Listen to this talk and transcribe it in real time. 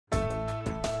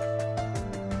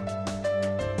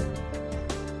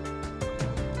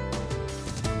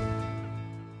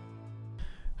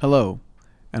Hello,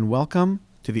 and welcome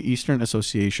to the Eastern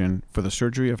Association for the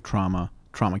Surgery of Trauma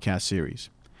TraumaCast series.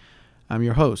 I'm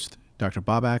your host, Dr.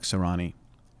 Babak Sarani,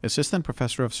 Assistant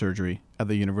Professor of Surgery at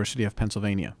the University of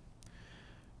Pennsylvania.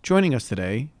 Joining us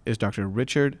today is Dr.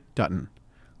 Richard Dutton,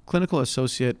 Clinical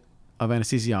Associate of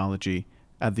Anesthesiology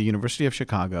at the University of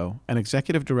Chicago and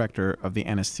Executive Director of the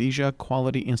Anesthesia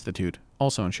Quality Institute,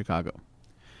 also in Chicago.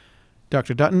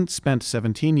 Dr. Dutton spent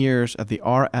 17 years at the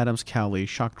R. Adams Cowley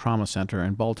Shock Trauma Center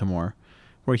in Baltimore,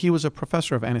 where he was a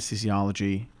professor of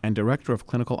anesthesiology and director of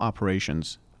clinical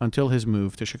operations until his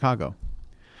move to Chicago.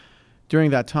 During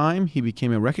that time, he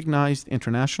became a recognized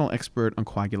international expert on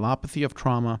coagulopathy of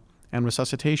trauma and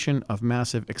resuscitation of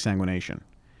massive exsanguination.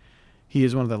 He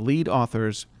is one of the lead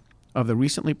authors of the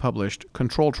recently published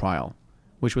CONTROL trial,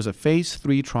 which was a phase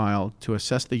 3 trial to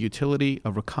assess the utility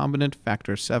of recombinant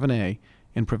factor 7A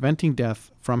in preventing death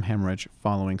from hemorrhage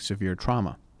following severe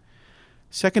trauma.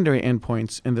 Secondary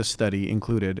endpoints in this study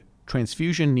included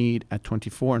transfusion need at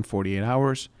 24 and 48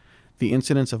 hours, the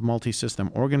incidence of multi-system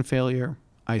organ failure,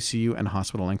 ICU and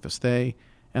hospital length of stay,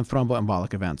 and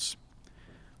thromboembolic events.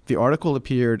 The article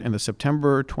appeared in the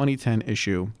September 2010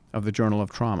 issue of the Journal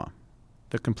of Trauma.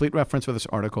 The complete reference for this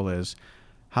article is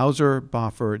Hauser,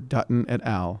 Boffer, Dutton et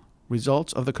al.,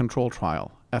 Results of the CONTROL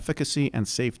trial, Efficacy and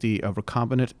Safety of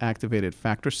Recombinant Activated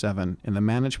Factor 7 in the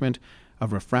Management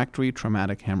of Refractory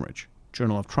Traumatic Hemorrhage.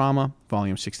 Journal of Trauma,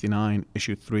 Volume 69,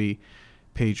 Issue 3,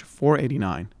 page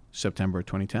 489, September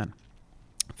 2010.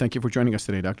 Thank you for joining us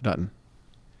today, Dr. Dutton.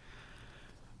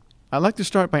 I'd like to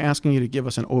start by asking you to give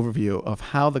us an overview of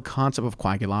how the concept of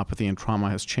coagulopathy in trauma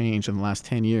has changed in the last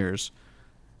 10 years.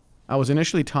 I was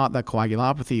initially taught that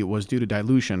coagulopathy was due to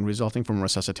dilution resulting from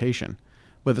resuscitation,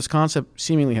 but this concept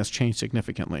seemingly has changed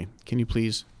significantly. Can you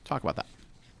please talk about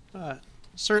that?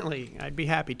 Certainly, I'd be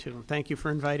happy to. Thank you for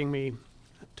inviting me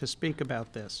to speak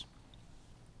about this.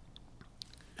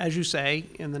 As you say,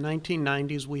 in the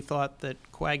 1990s, we thought that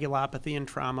coagulopathy in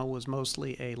trauma was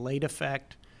mostly a late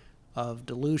effect of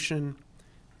dilution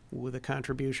with a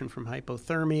contribution from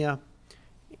hypothermia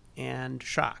and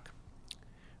shock.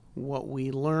 What we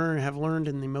have learned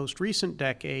in the most recent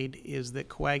decade is that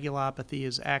coagulopathy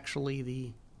is actually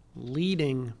the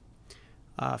leading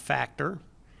factor.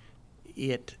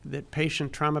 That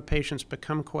trauma patients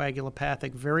become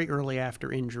coagulopathic very early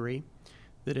after injury,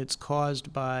 that it's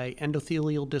caused by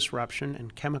endothelial disruption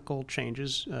and chemical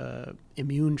changes,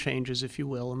 immune changes, if you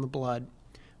will, in the blood,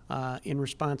 in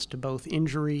response to both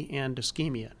injury and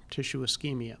ischemia, tissue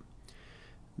ischemia.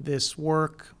 This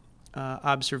work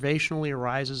observationally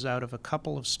arises out of a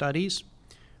couple of studies.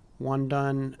 One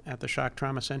done at the Shock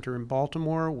Trauma Center in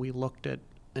Baltimore. We looked at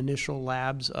initial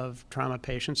labs of trauma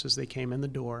patients as they came in the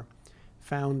door,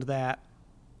 found that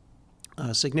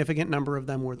a significant number of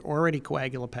them were already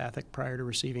coagulopathic prior to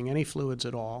receiving any fluids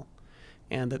at all,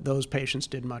 and that those patients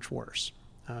did much worse.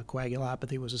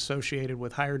 Coagulopathy was associated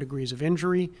with higher degrees of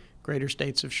injury, greater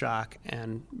states of shock,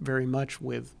 and very much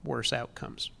with worse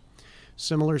outcomes.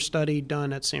 Similar study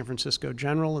done at San Francisco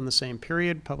General in the same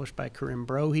period, published by Karim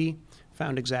Brohi,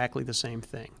 found exactly the same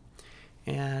thing.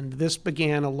 And this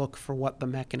began a look for what the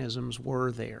mechanisms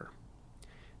were there.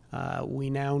 We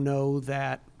now know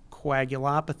that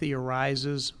coagulopathy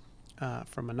arises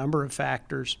from a number of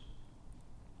factors.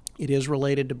 It is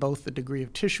related to both the degree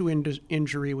of tissue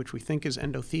injury, which we think is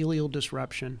endothelial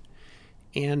disruption,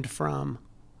 and from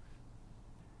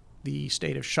the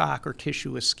state of shock or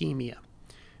tissue ischemia.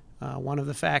 One of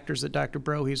the factors that Dr.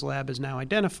 Brohi's lab has now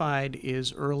identified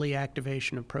is early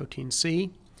activation of protein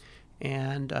C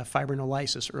and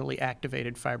fibrinolysis, early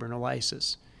activated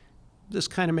fibrinolysis. This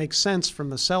kind of makes sense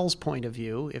from the cell's point of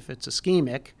view. If it's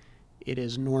ischemic, it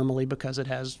is normally because it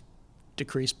has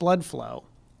decreased blood flow,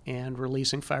 and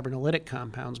releasing fibrinolytic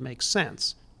compounds makes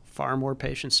sense. Far more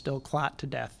patients still clot to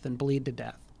death than bleed to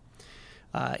death.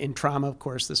 In trauma, of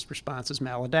course, this response is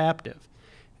maladaptive.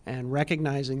 And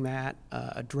recognizing that,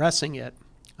 addressing it,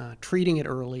 treating it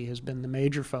early has been the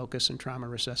major focus in trauma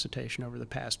resuscitation over the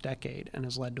past decade and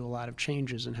has led to a lot of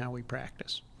changes in how we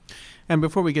practice. And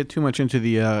before we get too much into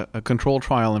the CONTROL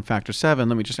trial and Factor 7,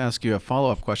 let me just ask you a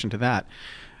follow-up question to that.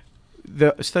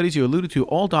 The studies you alluded to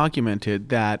all documented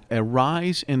that a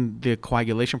rise in the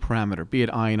coagulation parameter, be it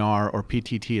INR or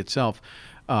PTT itself,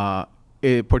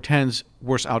 it portends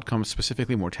worse outcomes,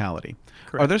 specifically mortality.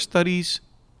 Correct. Are there studies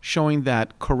showing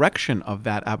that correction of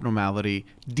that abnormality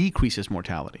decreases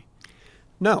mortality?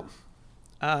 No.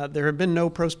 There have been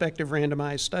no prospective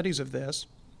randomized studies of this,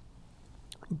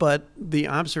 but the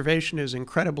observation is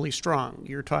incredibly strong.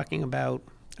 You're talking about,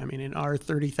 in our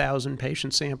 30,000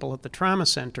 patient sample at the trauma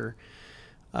center,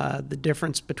 the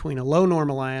difference between a low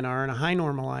normal INR and a high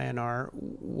normal INR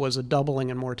was a doubling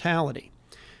in mortality.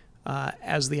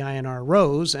 As the INR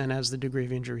rose and as the degree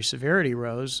of injury severity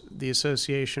rose, the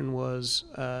association was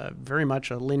very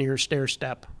much a linear stair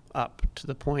step up, to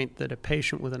the point that a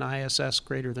patient with an ISS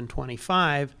greater than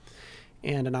 25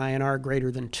 and an INR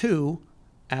greater than 2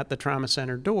 at the trauma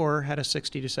center door had a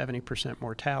 60 to 70%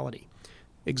 mortality.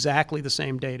 Exactly the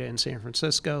same data in San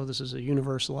Francisco. This is a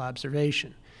universal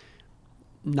observation.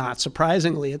 Not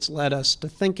surprisingly, it's led us to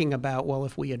thinking about, well,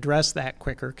 if we address that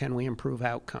quicker, can we improve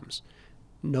outcomes?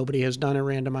 Nobody has done a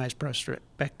randomized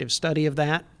prospective study of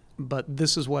that, but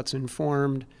this is what's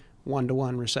informed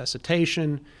one-to-one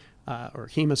resuscitation, or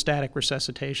hemostatic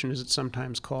resuscitation, as it's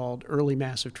sometimes called, early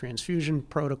massive transfusion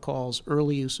protocols,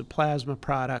 early use of plasma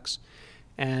products,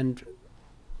 and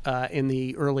in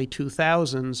the early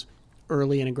 2000s,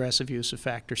 early and aggressive use of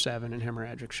factor VII and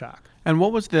hemorrhagic shock. And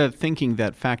what was the thinking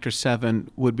that factor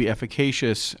VII would be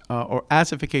efficacious, or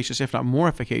as efficacious, if not more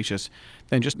efficacious,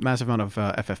 than just massive amount of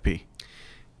FFP?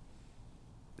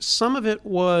 Some of it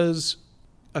was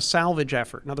a salvage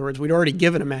effort. In other words, we'd already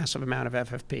given a massive amount of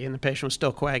FFP and the patient was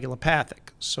still coagulopathic,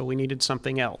 so we needed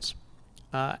something else.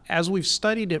 As we've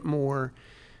studied it more,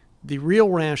 the real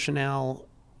rationale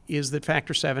is that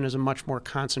factor VII is a much more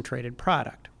concentrated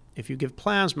product. If you give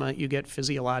plasma, you get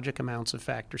physiologic amounts of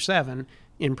factor VII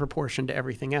in proportion to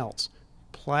everything else.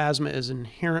 Plasma is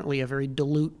inherently a very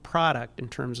dilute product in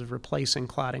terms of replacing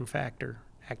clotting factor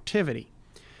activity.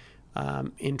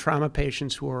 In trauma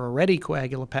patients who are already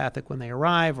coagulopathic when they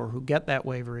arrive or who get that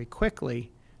way very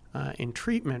quickly in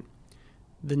treatment,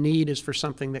 the need is for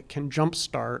something that can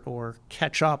jumpstart or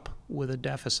catch up with a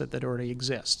deficit that already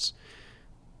exists.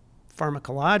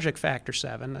 Pharmacologic factor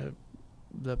VII,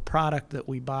 the product that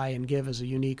we buy and give as a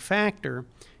unique factor,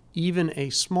 even a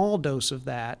small dose of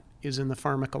that is in the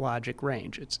pharmacologic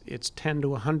range. It's 10 to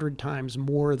 100 times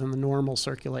more than the normal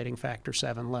circulating factor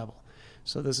VII level.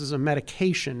 So this is a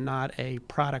medication, not a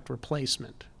product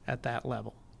replacement at that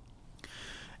level.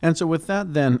 And so with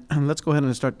that, then, let's go ahead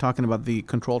and start talking about the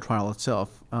control trial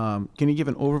itself. Can you give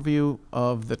an overview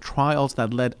of the trials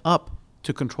that led up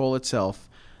to control itself,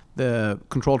 the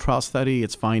control trial study,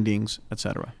 its findings, et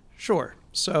cetera? Sure.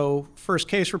 So first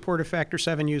case report of factor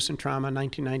VII use in trauma,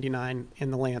 1999 in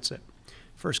The Lancet.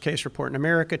 First case report in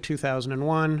America,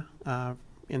 2001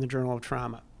 in the Journal of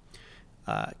Trauma.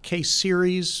 Case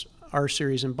series, our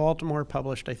series in Baltimore,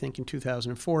 published I think in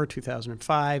 2004,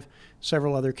 2005,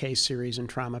 several other case series in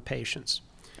trauma patients.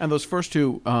 And those first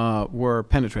two were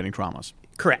penetrating traumas.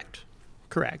 Correct.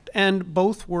 And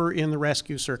both were in the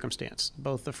rescue circumstance.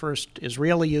 Both the first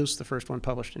Israeli use, the first one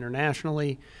published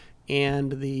internationally,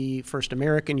 and the first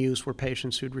American use were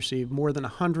patients who'd received more than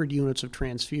 100 units of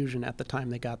transfusion at the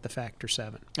time they got the factor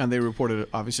VII. And they reported,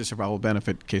 obviously, survival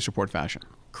benefit case report fashion.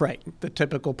 Correct. The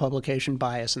typical publication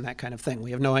bias and that kind of thing.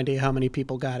 We have no idea how many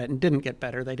people got it and didn't get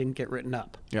better. They didn't get written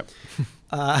up. Yep.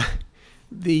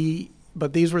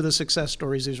 But these were the success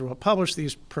stories. These were what published.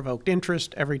 These provoked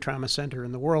interest. Every trauma center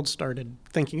in the world started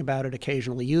thinking about it,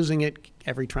 occasionally using it.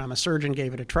 Every trauma surgeon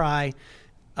gave it a try.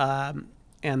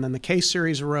 And then the case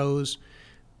series arose.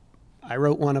 I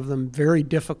wrote one of them, very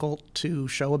difficult to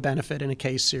show a benefit in a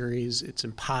case series. It's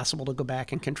impossible to go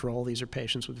back and control. These are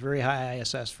patients with very high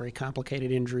ISS, very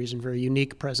complicated injuries, and very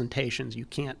unique presentations. You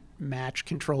can't match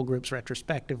control groups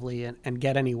retrospectively and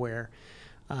get anywhere,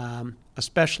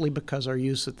 especially because our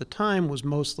use at the time was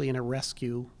mostly in a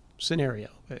rescue scenario.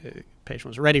 A patient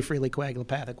was already freely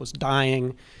coagulopathic, was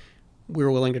dying. We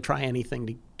were willing to try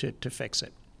anything to fix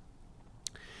it.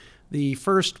 The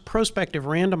first prospective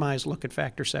randomized look at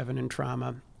factor VII in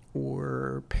trauma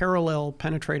were parallel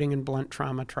penetrating and blunt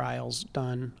trauma trials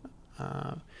done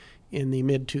in the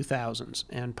mid-2000s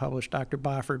and published. Dr.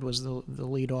 Bofford was the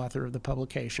lead author of the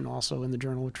publication, also in the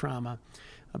Journal of Trauma,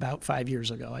 about 5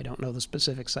 years ago. I don't know the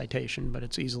specific citation, but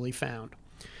it's easily found.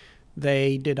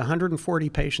 They did 140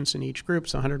 patients in each group,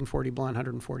 so 140 blunt,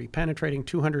 140 penetrating,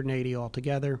 280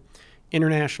 altogether,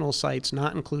 international sites,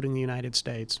 not including the United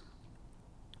States,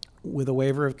 with a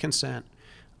waiver of consent.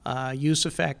 Use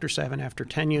of factor VII after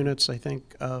 10 units, I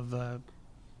think, of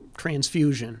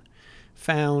transfusion,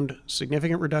 found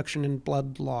significant reduction in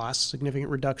blood loss, significant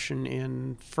reduction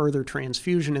in further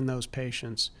transfusion in those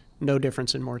patients, no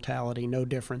difference in mortality, no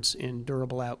difference in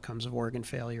durable outcomes of organ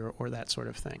failure or that sort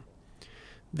of thing.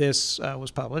 This was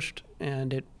published,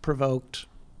 and it provoked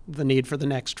the need for the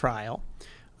next trial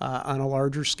on a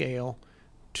larger scale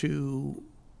to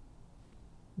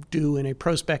do in a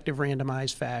prospective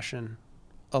randomized fashion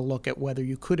a look at whether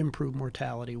you could improve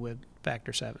mortality with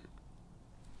factor VII.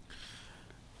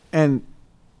 And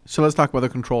so let's talk about the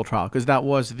control trial, because that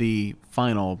was the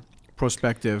final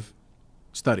prospective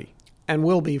study. And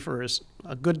will be for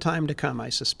a good time to come, I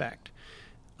suspect.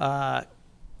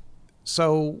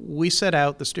 So we set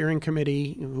out, the steering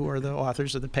committee, who are the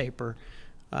authors of the paper,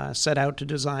 set out to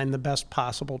design the best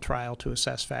possible trial to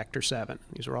assess Factor VII.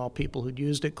 These are all people who'd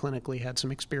used it clinically, had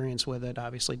some experience with it.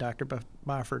 Obviously, Dr.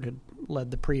 Bofford had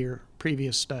led the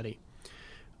previous study.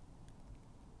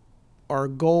 Our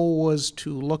goal was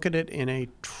to look at it in a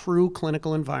true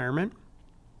clinical environment.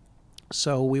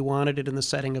 So we wanted it in the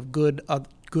setting of good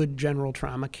general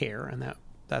trauma care, and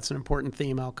that's an important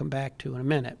theme I'll come back to in a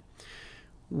minute.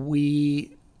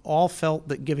 We all felt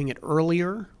that giving it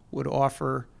earlier would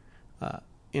offer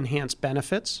enhanced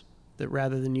benefits, that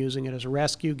rather than using it as a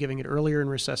rescue, giving it earlier in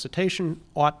resuscitation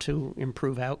ought to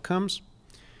improve outcomes.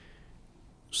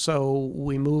 So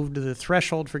we moved the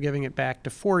threshold for giving it back to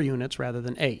 4 units rather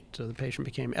than 8. So the patient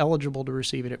became eligible to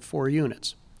receive it at 4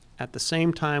 units. At the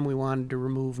same time, we wanted to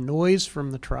remove noise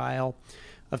from the trial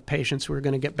of patients who were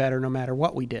going to get better no matter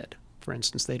what we did. For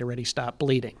instance, they'd already stopped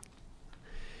bleeding.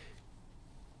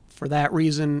 For that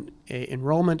reason,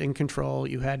 enrollment and control,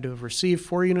 you had to have received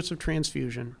 4 units of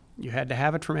transfusion. You had to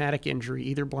have a traumatic injury,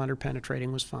 either blunt or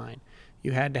penetrating was fine.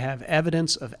 You had to have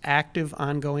evidence of active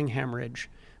ongoing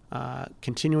hemorrhage,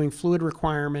 continuing fluid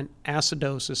requirement,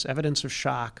 acidosis, evidence of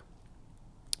shock.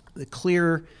 The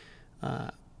clear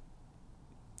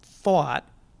thought,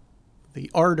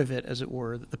 the art of it, as it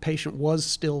were, that the patient was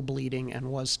still bleeding and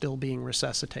was still being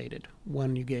resuscitated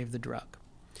when you gave the drug.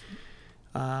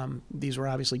 These were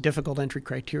obviously difficult entry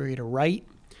criteria to write.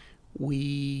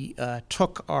 We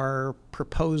took our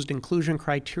proposed inclusion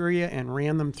criteria and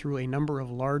ran them through a number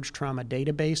of large trauma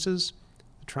databases.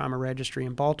 The Trauma Registry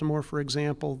in Baltimore, for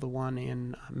example, the one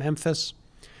in Memphis.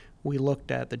 We looked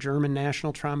at the German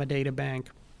National Trauma Data Bank.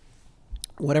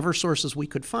 Whatever sources we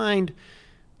could find,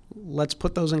 let's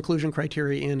put those inclusion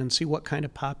criteria in and see what kind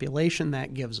of population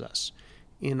that gives us.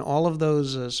 In all of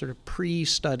those sort of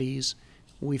pre-studies,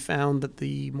 we found that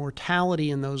the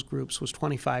mortality in those groups was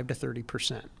 25 to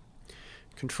 30%.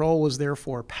 Control was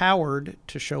therefore powered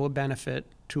to show a benefit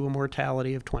to a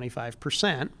mortality of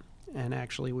 25%, and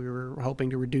actually we were hoping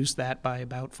to reduce that by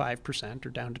about 5% or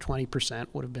down to 20%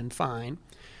 would have been fine.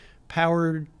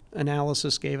 Powered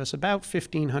analysis gave us about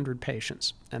 1,500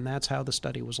 patients, and that's how the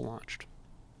study was launched.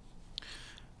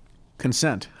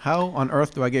 Consent. How on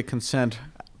earth do I get consent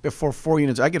before 4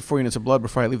 units? I get 4 units of blood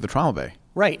before I leave the trauma bay.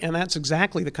 Right, and that's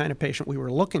exactly the kind of patient we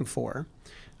were looking for.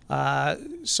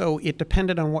 So it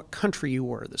depended on what country you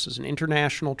were. This is an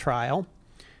international trial.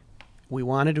 We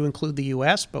wanted to include the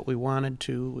U.S., but we wanted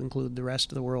to include the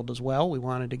rest of the world as well. We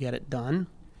wanted to get it done.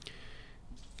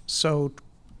 So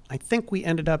I think we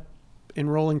ended up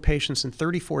enrolling patients in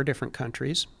 34 different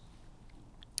countries.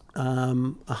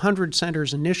 100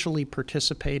 centers initially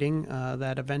participating,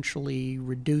 that eventually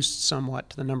reduced somewhat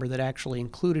to the number that actually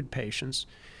included patients.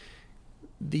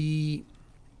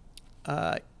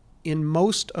 In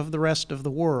most of the rest of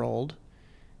the world,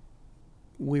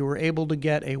 we were able to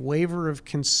get a waiver of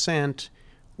consent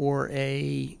or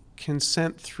a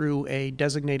consent through a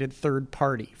designated third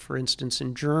party. For instance,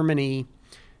 in Germany,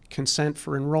 consent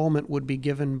for enrollment would be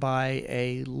given by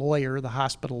a lawyer, the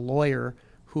hospital lawyer,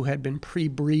 who had been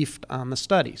pre-briefed on the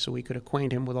study. So we could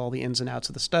acquaint him with all the ins and outs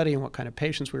of the study and what kind of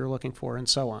patients we were looking for and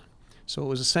so on. So it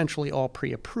was essentially all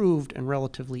pre-approved and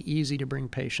relatively easy to bring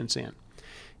patients in.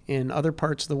 In other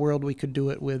parts of the world, we could do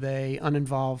it with an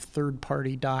uninvolved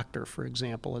third-party doctor, for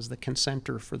example, as the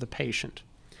consenter for the patient.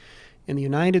 In the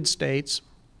United States,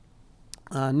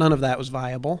 none of that was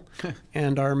viable,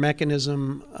 and our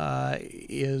mechanism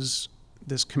is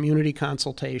this community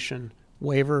consultation,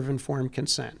 waiver of informed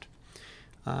consent.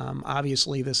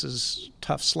 Obviously, this is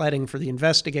tough sledding for the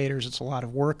investigators. It's a lot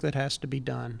of work that has to be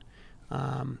done.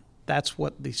 That's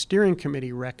what the steering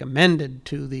committee recommended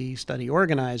to the study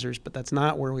organizers, but that's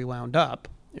not where we wound up.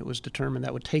 It was determined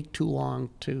that would take too long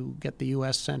to get the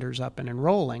U.S. centers up and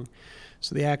enrolling.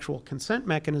 So the actual consent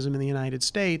mechanism in the United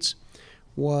States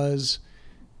was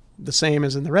the same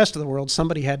as in the rest of the world.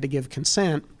 Somebody had to give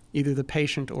consent, either the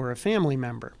patient or a family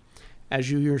member.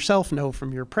 As you yourself know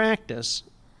from your practice,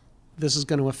 this is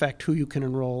going to affect who you can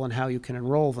enroll and how you can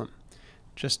enroll them.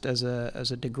 Just as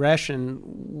a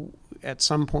digression, at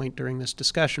some point during this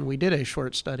discussion, we did a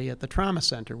short study at the trauma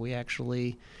center. We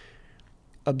actually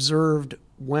observed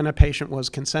when a patient was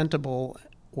consentable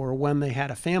or when they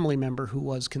had a family member who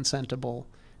was consentable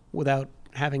without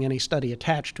having any study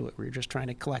attached to it. We were just trying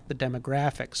to collect the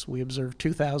demographics. We observed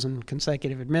 2,000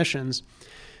 consecutive admissions,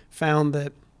 found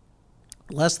that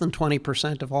less than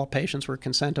 20% of all patients were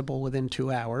consentable within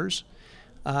 2 hours.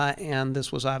 And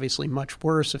this was obviously much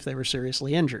worse if they were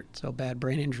seriously injured. So bad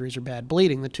brain injuries or bad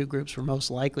bleeding, the two groups were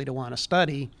most likely to want to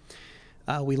study.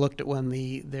 We looked at when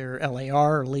their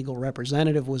LAR, or legal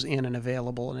representative, was in and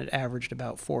available, and it averaged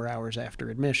about 4 hours after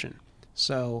admission.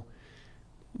 So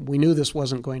we knew this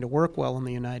wasn't going to work well in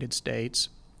the United States,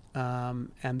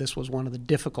 and this was one of the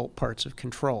difficult parts of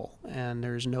control. And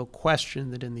there's no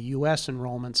question that in the U.S.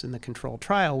 enrollments in the control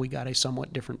trial, we got a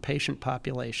somewhat different patient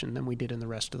population than we did in the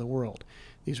rest of the world.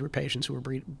 These were patients who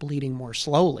were bleeding more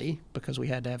slowly because we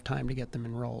had to have time to get them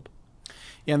enrolled.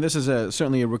 Yeah, and this is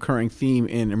certainly a recurring theme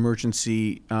in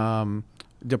emergency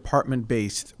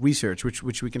department-based research,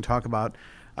 which we can talk about,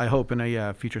 I hope, in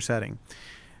a future setting.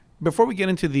 Before we get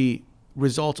into the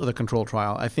results of the control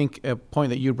trial, I think a point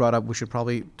that you brought up we should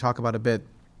probably talk about a bit,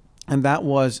 and that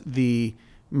was the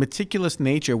meticulous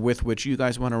nature with which you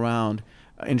guys went around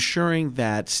ensuring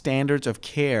that standards of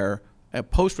care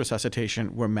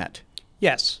post-resuscitation were met.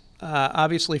 Yes.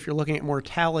 Obviously, if you're looking at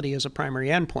mortality as a primary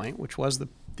endpoint, which was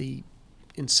the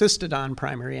insisted on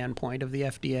primary endpoint of the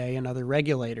FDA and other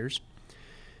regulators,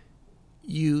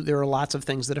 there are lots of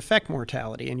things that affect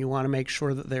mortality, and you want to make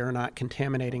sure that they are not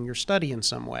contaminating your study in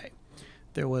some way.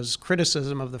 There was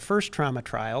criticism of the first trauma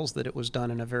trials that it was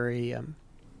done in a very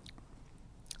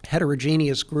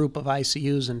heterogeneous group of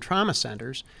ICUs and trauma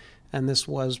centers, and this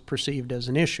was perceived as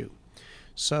an issue.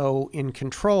 So in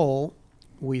control,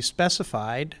 we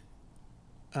specified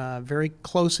very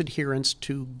close adherence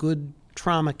to good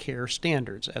trauma care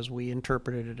standards as we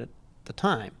interpreted it at the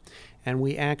time. And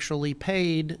we actually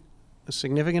paid a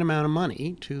significant amount of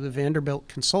money to the Vanderbilt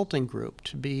Consulting Group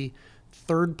to be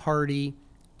third-party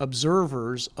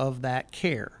observers of that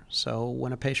care. So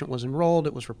when a patient was enrolled,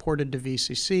 it was reported to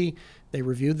VCC. They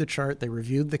reviewed the chart, they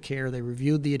reviewed the care, they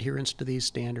reviewed the adherence to these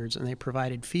standards, and they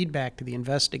provided feedback to the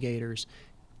investigators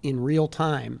in real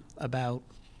time about,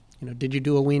 did you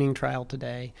do a weaning trial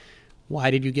today? Why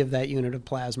did you give that unit of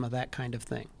plasma? That kind of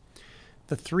thing.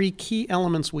 The three key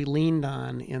elements we leaned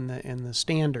on in the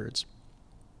standards: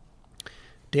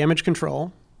 damage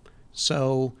control.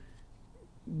 So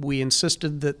we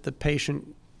insisted that the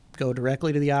patient go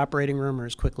directly to the operating room or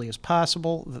as quickly as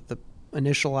possible, that the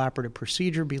initial operative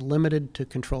procedure be limited to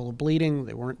control of bleeding.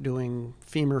 They weren't doing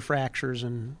femur fractures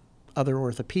and other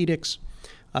orthopedics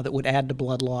that would add to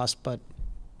blood loss, but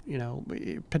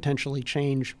potentially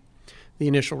change the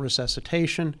initial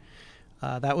resuscitation.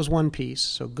 That was one piece,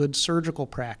 so good surgical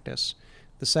practice.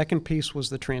 The second piece was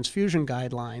the transfusion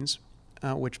guidelines,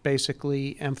 which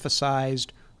basically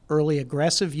emphasized early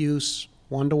aggressive use,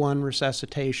 one-to-one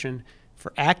resuscitation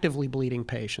for actively bleeding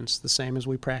patients, the same as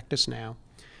we practice now.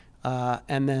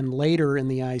 And then later in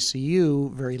the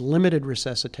ICU, very limited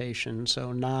resuscitation,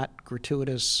 so not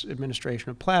gratuitous administration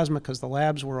of plasma because the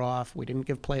labs were off. We didn't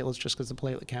give platelets just because the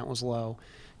platelet count was low.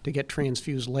 To get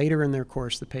transfused later in their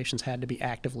course, the patients had to be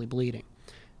actively bleeding.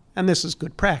 And this is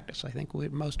good practice. I think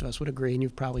most of us would agree, and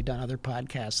you've probably done other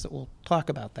podcasts that will talk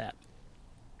about that.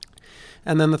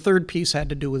 And then the third piece had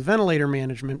to do with ventilator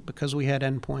management because we had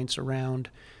endpoints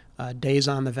around days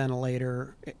on the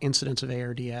ventilator, incidence of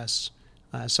ARDS.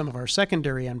 Some of our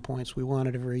secondary endpoints, we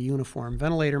wanted a very uniform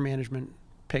ventilator management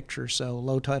picture, so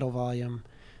low tidal volume,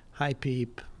 high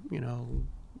PEEP,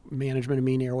 management of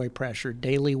mean airway pressure,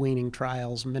 daily weaning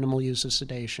trials, minimal use of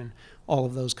sedation, all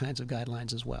of those kinds of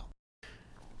guidelines as well.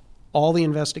 All the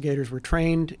investigators were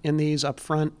trained in these up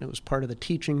front. It was part of the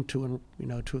teaching to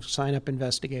sign up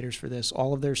investigators for this.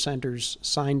 All of their centers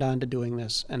signed on to doing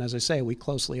this, and as I say, we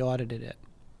closely audited it.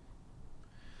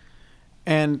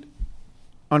 And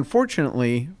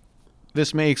unfortunately,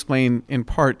 this may explain in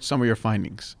part some of your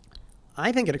findings.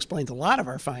 I think it explains a lot of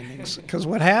our findings because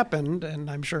what happened, and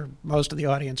I'm sure most of the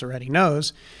audience already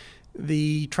knows,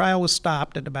 the trial was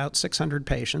stopped at about 600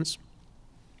 patients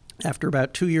after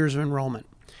about 2 years of enrollment.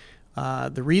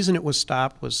 The reason it was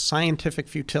stopped was scientific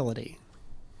futility,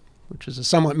 which is a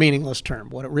somewhat meaningless term.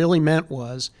 What it really meant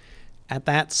was at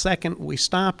that second we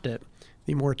stopped it,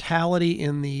 the mortality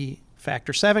in the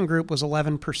Factor VII group was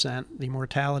 11%. The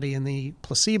mortality in the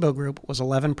placebo group was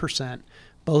 11%.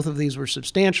 Both of these were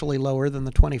substantially lower than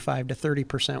the 25 to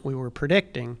 30% we were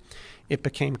predicting. It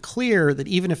became clear that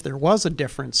even if there was a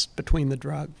difference between the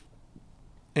drug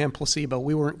and placebo,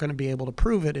 we weren't going to be able to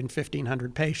prove it in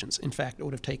 1,500 patients. In fact, it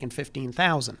would have taken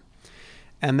 15,000.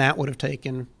 And that would have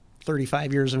taken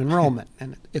 35 years of enrollment.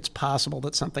 And it's possible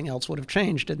that something else would have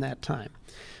changed in that time.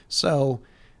 So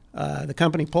the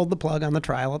company pulled the plug on the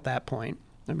trial at that point.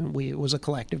 It was a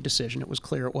collective decision. It was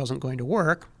clear it wasn't going to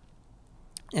work.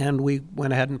 And we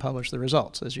went ahead and published the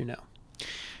results, as you know.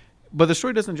 But the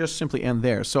story doesn't just simply end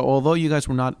there. So although you guys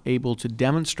were not able to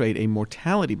demonstrate a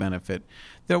mortality benefit,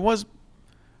 there was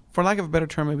for lack of a better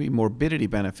term, maybe morbidity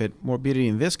benefit, morbidity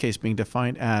in this case being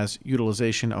defined as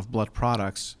utilization of blood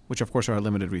products, which of course are a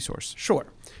limited resource. Sure.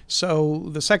 So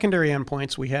the secondary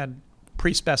endpoints, we had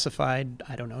pre-specified,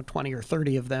 20 or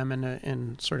 30 of them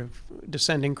in sort of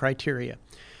descending criteria.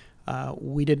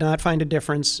 We did not find a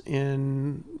difference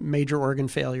in major organ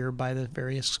failure by the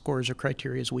various scores or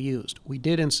criteria we used. We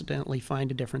did incidentally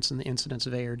find a difference in the incidence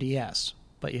of ARDS,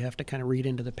 but you have to kind of read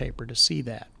into the paper to see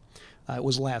that. It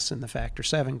was less in the factor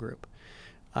VII group.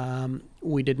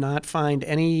 We did not find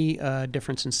any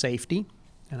difference in safety,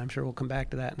 and I'm sure we'll come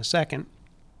back to that in a second.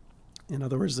 In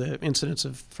other words, the incidence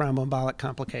of thromboembolic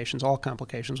complications, all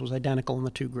complications, was identical in the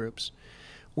two groups.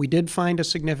 We did find a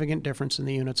significant difference in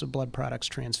the units of blood products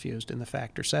transfused in the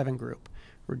factor VII group.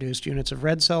 Reduced units of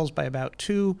red cells by about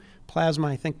 2, plasma,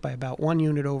 I think, by about 1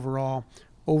 unit overall,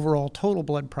 overall total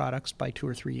blood products by 2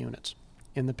 or 3 units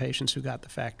in the patients who got the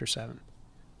factor VII.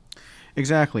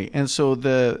 Exactly. And so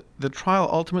the trial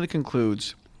ultimately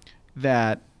concludes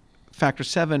that factor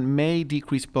VII may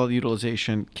decrease blood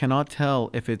utilization, cannot tell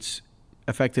if it's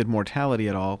affected mortality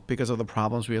at all because of the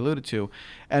problems we alluded to.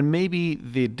 And maybe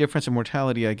the difference in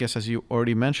mortality, I guess, as you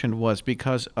already mentioned, was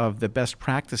because of the best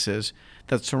practices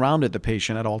that surrounded the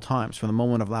patient at all times, from the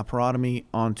moment of laparotomy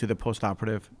on to the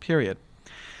postoperative period.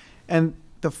 And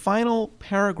the final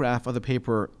paragraph of the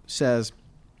paper says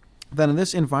that in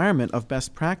this environment of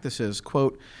best practices,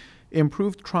 quote,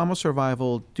 improved trauma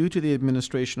survival due to the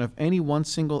administration of any one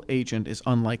single agent is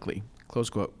unlikely, close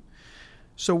quote.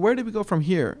 So where do we go from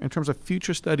here in terms of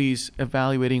future studies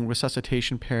evaluating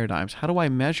resuscitation paradigms? How do I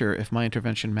measure if my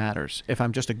intervention matters, if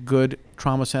I'm just a good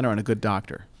trauma center and a good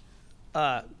doctor?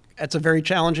 That's a very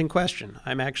challenging question.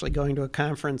 I'm actually going to a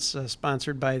conference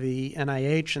sponsored by the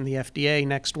NIH and the FDA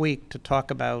next week to talk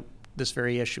about this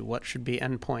very issue. What should be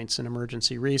endpoints in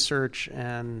emergency research,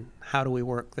 and how do we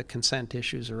work the consent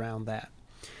issues around that?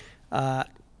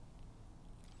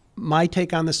 My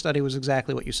take on this study was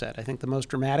exactly what you said. I think the most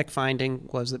dramatic finding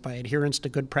was that by adherence to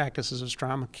good practices of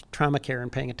trauma care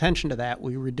and paying attention to that,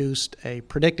 we reduced a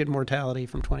predicted mortality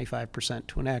from 25%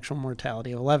 to an actual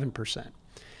mortality of 11%.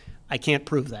 I can't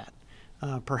prove that.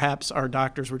 Perhaps our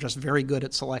doctors were just very good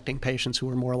at selecting patients who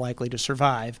were more likely to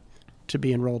survive to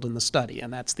be enrolled in the study,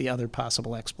 and that's the other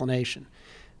possible explanation.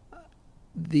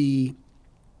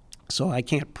 So I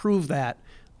can't prove that.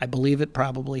 I believe it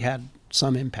probably had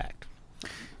some impact.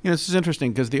 This is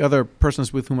interesting because the other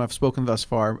persons with whom I've spoken thus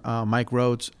far, Mike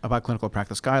Rhodes about clinical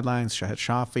practice guidelines, Shahid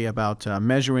Shafi about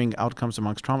measuring outcomes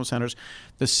amongst trauma centers,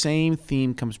 the same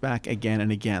theme comes back again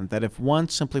and again, that if one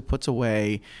simply puts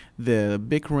away the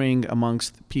bickering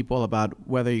amongst people about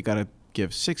whether you got to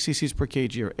give 6 cc's per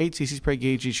kg or 8 cc's per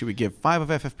kg, should we give 5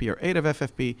 of FFP or 8 of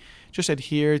FFP, just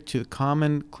adhere to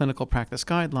common clinical practice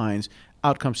guidelines,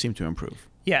 outcomes seem to improve.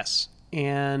 Yes,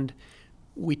 and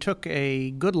we took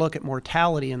a good look at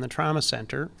mortality in the trauma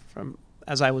center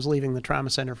as I was leaving the trauma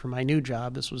center for my new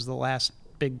job. This was the last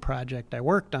big project I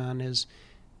worked on. Is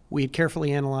we had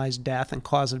carefully analyzed death and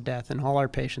cause of death in all our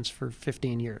patients for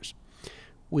 15 years.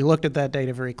 We looked at that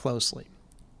data very closely.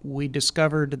 We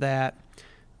discovered that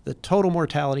the total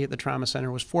mortality at the trauma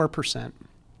center was 4%.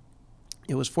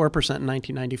 It was 4% in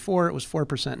 1994. It was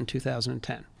 4% in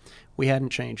 2010. We hadn't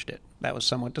changed it. That was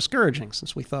somewhat discouraging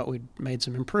since we thought we'd made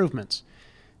some improvements.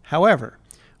 However,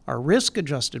 our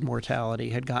risk-adjusted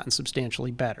mortality had gotten substantially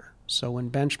better. So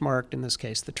when benchmarked, in this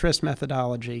case, the TRIST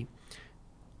methodology,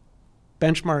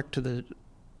 benchmarked to the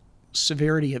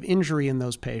severity of injury in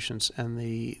those patients and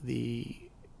the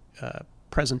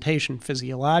presentation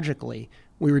physiologically,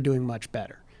 we were doing much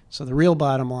better. So the real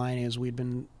bottom line is we'd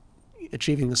been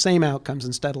achieving the same outcomes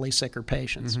in steadily sicker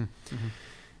patients. Mm-hmm. Mm-hmm.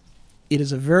 It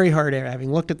is a very hard area.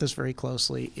 Having looked at this very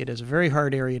closely, it is a very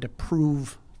hard area to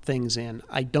prove things in.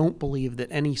 I don't believe that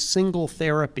any single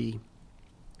therapy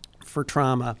for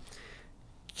trauma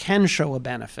can show a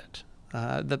benefit.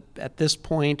 At this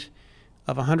point,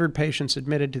 of 100 patients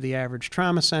admitted to the average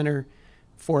trauma center,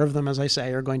 4 of them, as I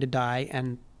say, are going to die,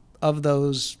 and of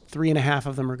those, 3.5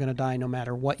 of them are going to die no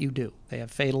matter what you do. They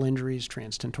have fatal injuries,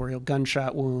 transtentorial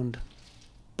gunshot wound,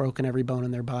 broken every bone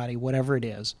in their body, whatever it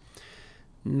is.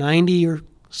 90 or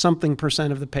something %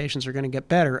 of the patients are going to get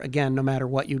better, again, no matter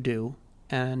what you do,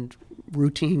 and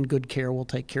routine good care will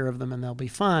take care of them and they'll be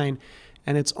fine.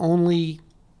 And it's only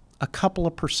a couple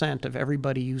of % of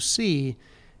everybody you see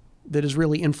that is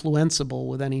really influenceable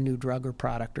with any new drug or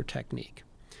product or technique.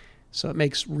 So it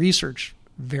makes research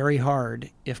very hard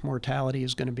if mortality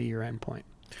is going to be your endpoint.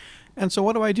 And so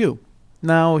what do I do?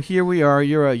 Now, here we are.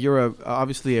 You're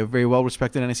obviously a very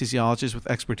well-respected anesthesiologist with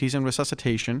expertise in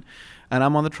resuscitation, and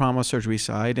I'm on the trauma surgery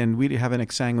side, and we have an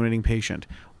exsanguinating patient.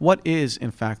 What is, in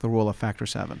fact, the role of factor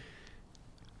VII?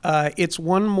 It's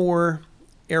one more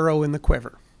arrow in the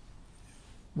quiver.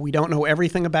 We don't know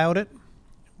everything about it.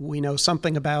 We know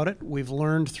something about it. We've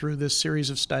learned through this series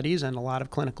of studies and a lot of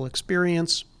clinical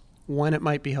experience when it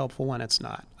might be helpful, when it's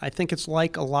not. I think it's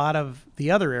like a lot of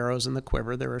the other arrows in the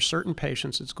quiver. There are certain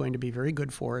patients it's going to be very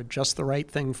good for, just the right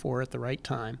thing for at the right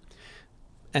time.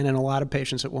 And in a lot of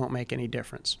patients, it won't make any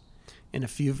difference. In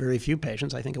very few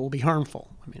patients, I think it will be harmful.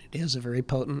 I mean, it is a very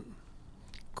potent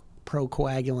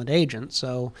procoagulant agent,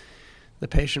 so the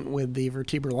patient with the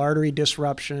vertebral artery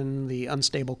disruption, the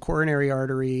unstable coronary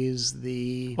arteries,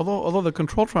 Although the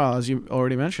control trial, as you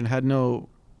already mentioned, had no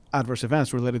adverse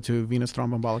events related to venous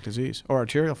thromboembolic disease, or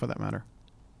arterial for that matter.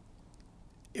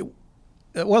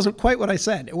 It wasn't quite what I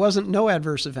said. It wasn't no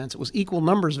adverse events. It was equal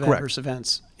numbers of Correct. Adverse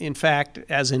events. In fact,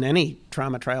 as in any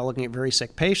trauma trial looking at very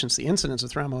sick patients, the incidence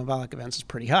of thromboembolic events is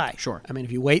pretty high. Sure. I mean,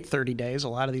 if you wait 30 days, a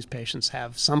lot of these patients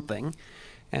have something.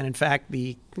 And in fact,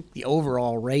 the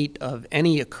overall rate of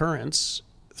any occurrence,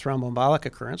 thromboembolic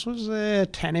occurrence, was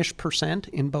 10-ish%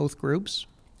 in both groups.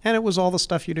 And it was all the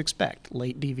stuff you'd expect,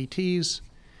 late DVTs,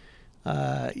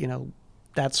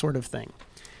 that sort of thing.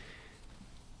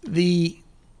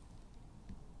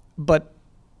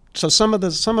 So some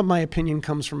of my opinion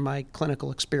comes from my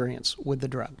clinical experience with the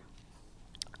drug.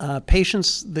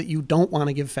 Patients that you don't want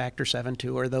to give factor VII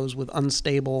to are those with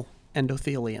unstable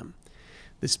endothelium.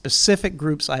 The specific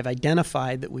groups I've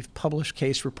identified that we've published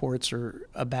case reports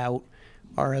about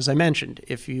are, as I mentioned,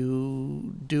 if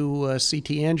you do a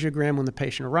CT angiogram when the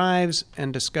patient arrives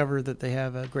and discover that they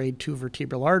have a grade 2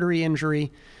 vertebral artery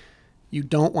injury, you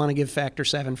don't want to give factor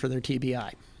VII for their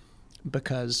TBI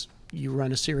because you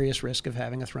run a serious risk of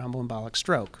having a thromboembolic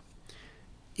stroke.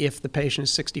 If the patient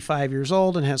is 65 years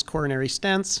old and has coronary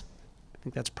stents, I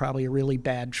think that's probably a really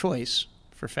bad choice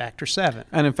for factor VII.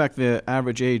 And in fact, the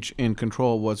average age in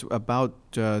control was about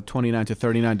 29 to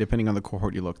 39, depending on the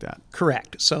cohort you looked at.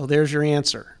 Correct. So there's your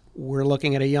answer. We're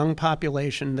looking at a young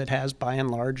population that has, by and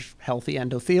large, healthy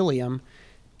endothelium,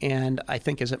 and I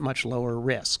think is at much lower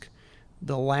risk.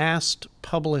 The last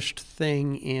published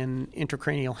thing in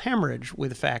intracranial hemorrhage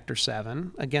with factor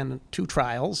VII, again, 2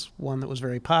 trials, one that was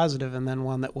very positive and then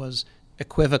one that was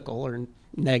equivocal or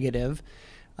negative.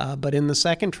 But in the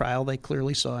second trial, they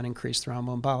clearly saw an increased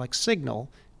thromboembolic signal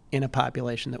in a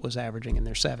population that was averaging in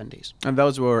their 70s. And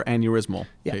those were aneurysmal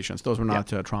patients. Those were not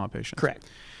trauma patients. Correct.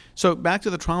 So back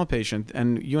to the trauma patient,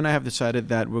 and you and I have decided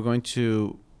that we're going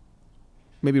to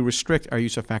maybe restrict our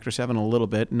use of factor VII a little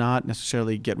bit, not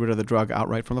necessarily get rid of the drug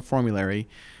outright from the formulary.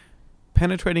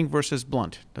 Penetrating versus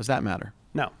blunt, does that matter?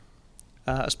 No,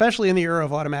 especially in the era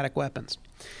of automatic weapons,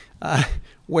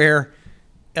 where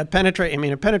a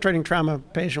penetrating trauma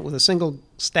patient with a single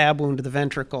stab wound to the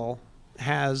ventricle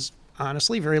has,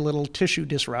 honestly, very little tissue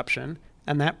disruption,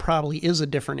 and that probably is a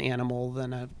different animal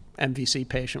than a MVC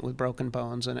patient with broken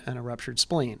bones and a ruptured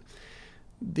spleen.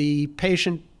 The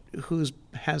patient who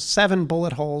has 7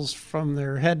 bullet holes from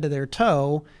their head to their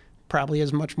toe probably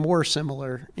is much more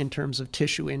similar in terms of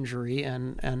tissue injury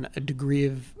and a degree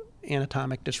of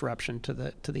anatomic disruption to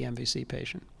the MVC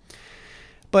patient.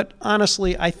 But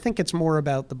honestly, I think it's more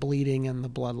about the bleeding and the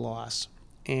blood loss.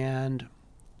 And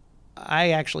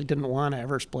I actually didn't want to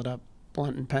ever split up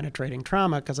blunt and penetrating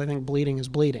trauma because I think bleeding is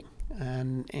bleeding.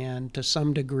 And to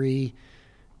some degree,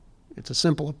 it's a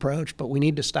simple approach, but we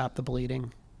need to stop the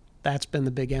bleeding. That's been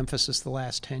the big emphasis the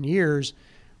last 10 years.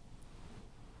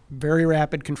 Very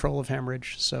rapid control of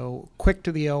hemorrhage, so quick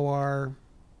to the OR,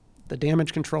 the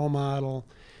damage control model,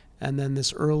 and then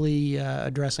this early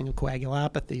addressing of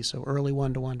coagulopathy, so early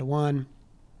 1-to-1-to-1,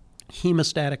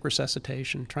 hemostatic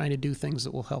resuscitation, trying to do things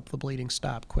that will help the bleeding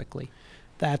stop quickly.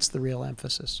 That's the real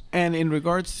emphasis. And in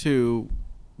regards to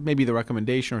maybe the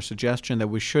recommendation or suggestion that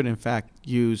we should, in fact,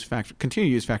 continue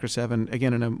to use factor VII,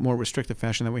 again, in a more restrictive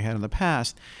fashion than we had in the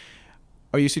past,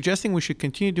 are you suggesting we should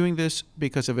continue doing this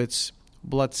because of its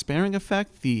blood-sparing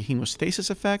effect, the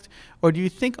hemostasis effect, or do you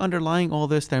think underlying all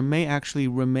this there may actually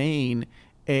remain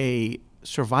a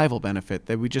survival benefit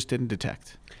that we just didn't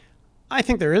detect? I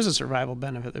think there is a survival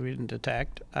benefit that we didn't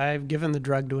detect. I've given the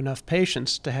drug to enough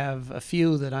patients to have a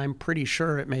few that I'm pretty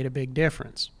sure it made a big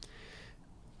difference.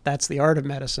 That's the art of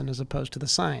medicine as opposed to the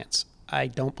science. I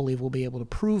don't believe we'll be able to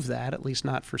prove that, at least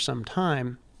not for some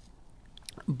time.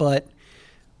 But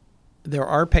there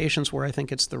are patients where I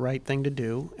think it's the right thing to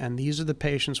do, and these are the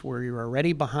patients where you're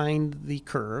already behind the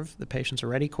curve, the patient's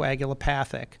already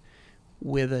coagulopathic,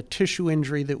 with a tissue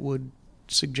injury that would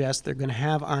suggest they're going to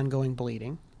have ongoing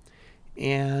bleeding.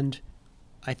 And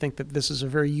I think that this is a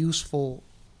very useful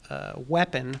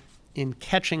weapon in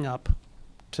catching up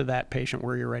to that patient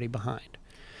where you're already behind.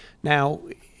 Now,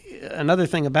 another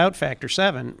thing about factor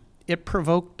VII, it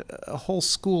provoked a whole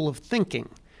school of thinking.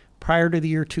 Prior to the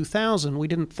year 2000, we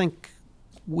didn't think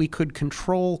we could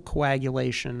control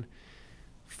coagulation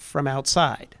from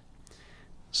outside.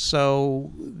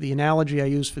 So the analogy I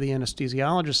use for the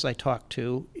anesthesiologists I talk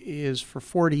to is for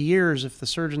 40 years, if the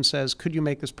surgeon says, could you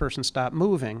make this person stop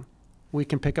moving, we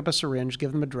can pick up a syringe,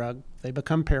 give them a drug, they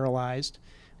become paralyzed.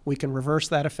 We can reverse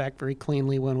that effect very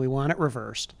cleanly when we want it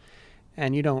reversed.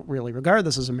 And you don't really regard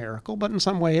this as a miracle, but in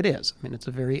some way it is. I mean, it's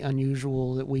a very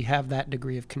unusual that we have that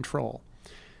degree of control.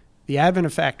 The advent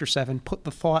of Factor VII put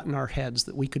the thought in our heads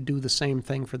that we could do the same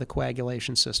thing for the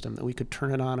coagulation system, that we could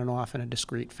turn it on and off in a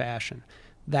discrete fashion.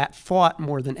 That thought,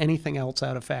 more than anything else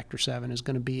out of Factor VII, is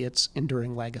going to be its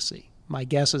enduring legacy. My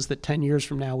guess is that 10 years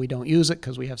from now we don't use it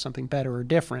because we have something better or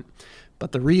different.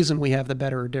 But the reason we have the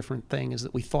better or different thing is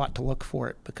that we thought to look for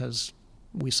it because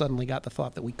we suddenly got the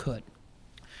thought that we could.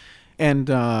 And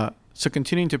so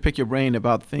continuing to pick your brain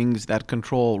about things that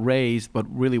Control raised but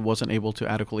really wasn't able to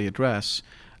adequately address.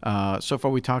 So far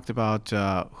we talked about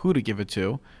who to give it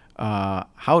to,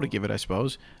 how to give it, I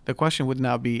suppose. The question would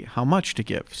now be how much to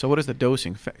give. So what is the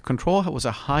dosing? Control was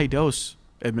a high-dose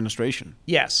administration.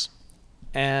 Yes.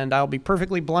 And I'll be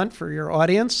perfectly blunt for your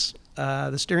audience.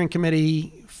 The steering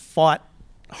committee fought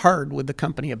hard with the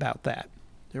company about that.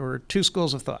 There were two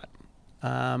schools of thought.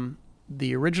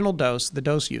 The original dose, the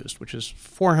dose used, which is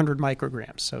 400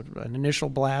 micrograms, so an initial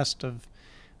blast of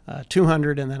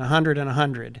 200 and then 100 and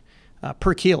 100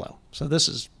 per kilo. So this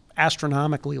is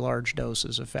astronomically large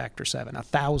doses of Factor VII,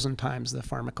 1,000 times the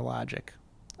pharmacologic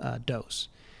dose.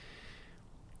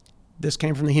 This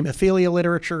came from the hemophilia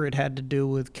literature. It had to do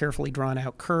with carefully drawn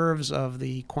out curves of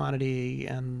the quantity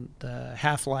and the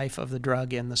half-life of the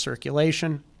drug in the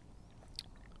circulation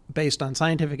based on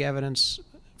scientific evidence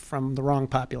from the wrong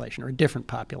population or a different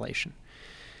population.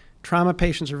 Trauma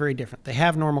patients are very different. They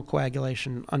have normal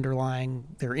coagulation underlying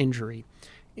their injury,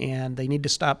 and they need to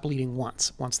stop bleeding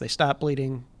once. Once they stop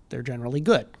bleeding, they're generally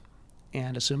good.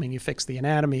 And assuming you fix the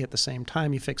anatomy at the same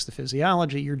time you fix the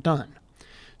physiology, you're done.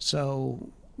 So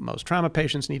most trauma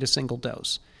patients need a single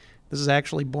dose. This is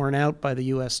actually borne out by the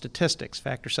U.S. statistics.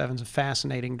 Factor VII is a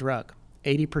fascinating drug.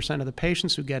 80% of the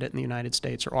patients who get it in the United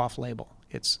States are off-label.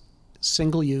 It's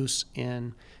single use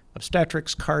in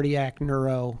obstetrics, cardiac,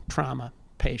 neuro, trauma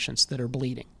patients that are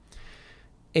bleeding.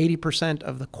 80%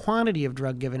 of the quantity of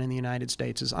drug given in the United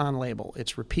States is on label.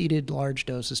 It's repeated large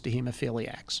doses to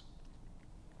hemophiliacs,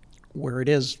 where it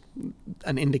is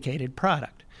an indicated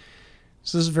product.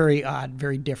 So this is very odd,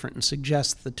 very different, and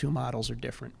suggests the two models are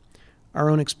different. Our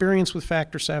own experience with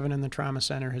Factor VII in the trauma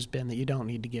center has been that you don't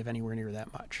need to give anywhere near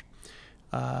that much.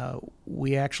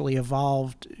 We actually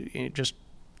evolved just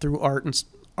through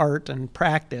art and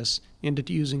practice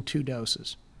into using two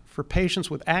doses. For patients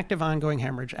with active ongoing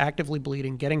hemorrhage, actively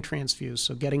bleeding, getting transfused,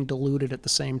 so getting diluted at the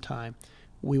same time,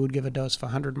 we would give a dose of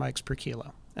 100 mics per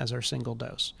kilo as our single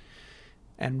dose.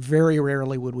 And very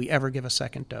rarely would we ever give a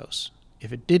second dose.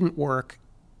 If it didn't work,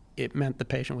 it meant the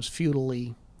patient was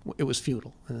futile.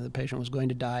 The patient was going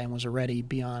to die and was already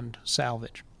beyond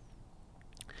salvage.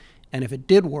 And if it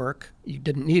did work, you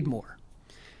didn't need more.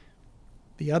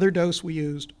 The other dose we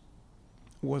used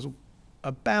was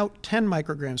about 10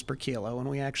 micrograms per kilo, and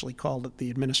we actually called it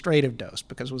the administrative dose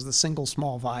because it was the single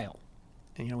small vial.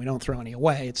 And, we don't throw any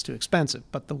away, it's too expensive.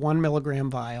 But the 1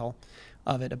 milligram vial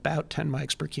of it, about 10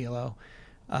 mics per kilo,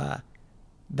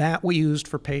 that we used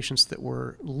for patients that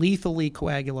were lethally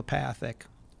coagulopathic,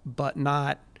 but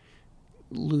not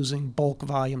losing bulk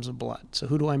volumes of blood. So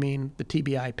who do I mean? The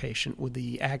TBI patient with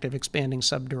the active expanding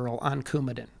subdural on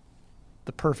Coumadin.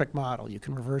 The perfect model. You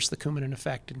can reverse the Coumadin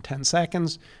effect in 10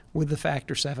 seconds. With the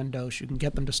Factor VII dose, you can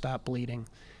get them to stop bleeding.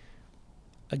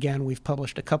 Again, we've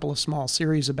published a couple of small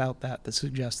series about that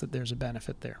suggest that there's a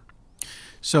benefit there.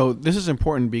 So this is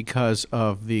important because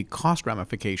of the cost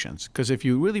ramifications. Because if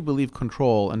you really believe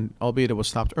Control, and albeit it was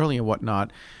stopped early and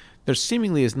whatnot, there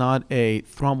seemingly is not a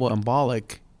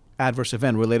thromboembolic adverse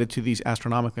event related to these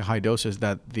astronomically high doses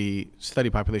that the study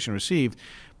population received.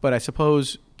 But I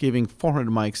suppose giving 400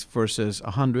 mics versus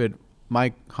 100,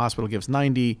 my hospital gives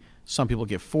 90, some people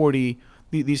give 40.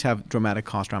 These have dramatic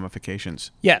cost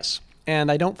ramifications. Yes,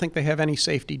 and I don't think they have any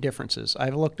safety differences.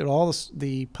 I've looked at all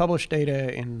the published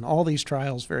data in all these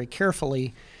trials very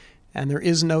carefully, and there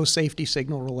is no safety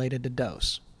signal related to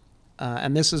dose.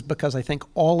 And this is because I think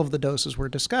all of the doses we're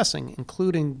discussing,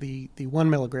 including the 1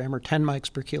 milligram or 10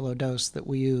 mics per kilo dose that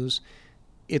we use,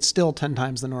 it's still 10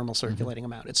 times the normal circulating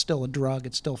amount. It's still a drug.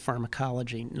 It's still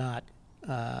pharmacology, not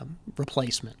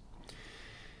replacement.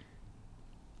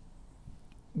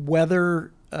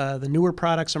 Whether the newer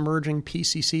products emerging,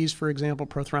 PCCs, for example,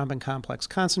 prothrombin complex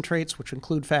concentrates, which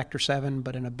include factor VII,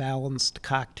 but in a balanced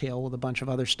cocktail with a bunch of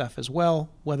other stuff as well.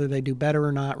 Whether they do better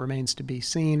or not remains to be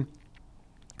seen.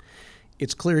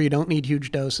 It's clear you don't need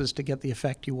huge doses to get the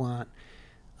effect you want,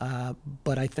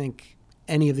 but I think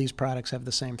any of these products have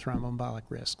the same thromboembolic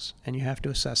risks, and you have to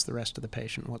assess the rest of the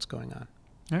patient and what's going on.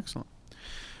 Excellent.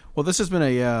 Well, this has been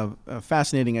a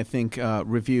fascinating, I think,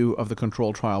 review of the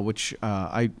control trial, which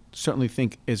I certainly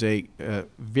think is a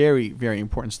very, very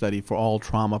important study for all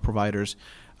trauma providers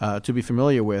to be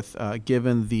familiar with,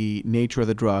 given the nature of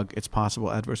the drug, its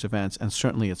possible adverse events, and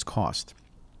certainly its cost.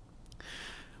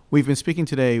 We've been speaking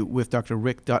today with Dr.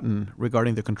 Rick Dutton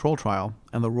regarding the control trial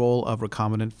and the role of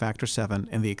recombinant factor VII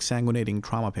in the exsanguinating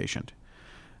trauma patient.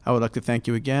 I would like to thank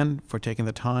you again for taking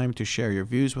the time to share your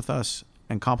views with us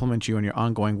and compliment you on your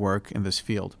ongoing work in this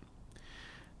field.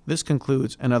 This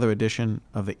concludes another edition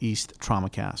of the East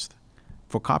TraumaCast.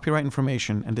 For copyright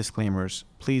information and disclaimers,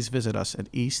 please visit us at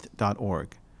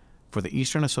east.org. For the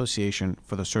Eastern Association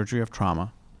for the Surgery of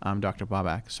Trauma, I'm Dr.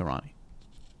 Babak Sarani.